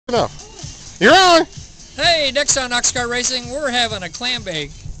No. You're on! Hey, next on Oxcart Racing, we're having a clam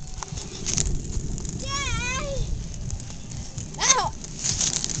bake. Yay! Ow!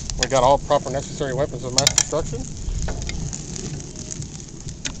 We got all proper necessary weapons of mass destruction.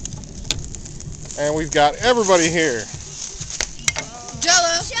 And we've got everybody here.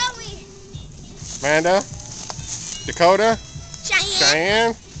 Jello. Joey. Amanda. Dakota.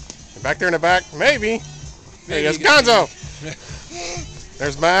 Cheyenne. And back there in the back, maybe. There he is, Gonzo.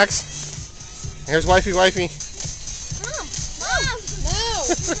 There's Max. Here's Wifey. Mom. No.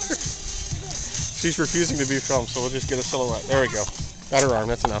 She's refusing to be filmed, so we'll just get a silhouette. There we go. Got her arm,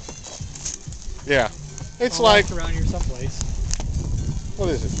 that's enough. Yeah. It's I'll like, walk around here someplace. what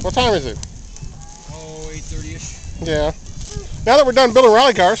is it? What time is it? Oh, 8:30ish. Yeah. Now that we're done building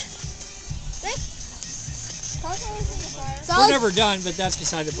rally cars. We're never done, but that's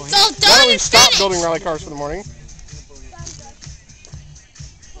beside the point. So Why done don't we and stop finished. building rally cars for the morning?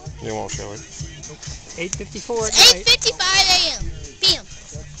 They won't show it. 8:54 at It's night. 8:55 a.m. p.m.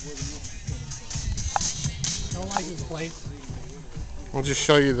 No license plate. We'll just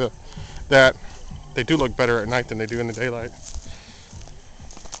show you that they do look better at night than they do in the daylight.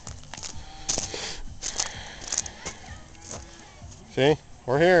 See?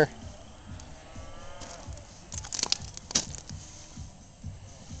 We're here.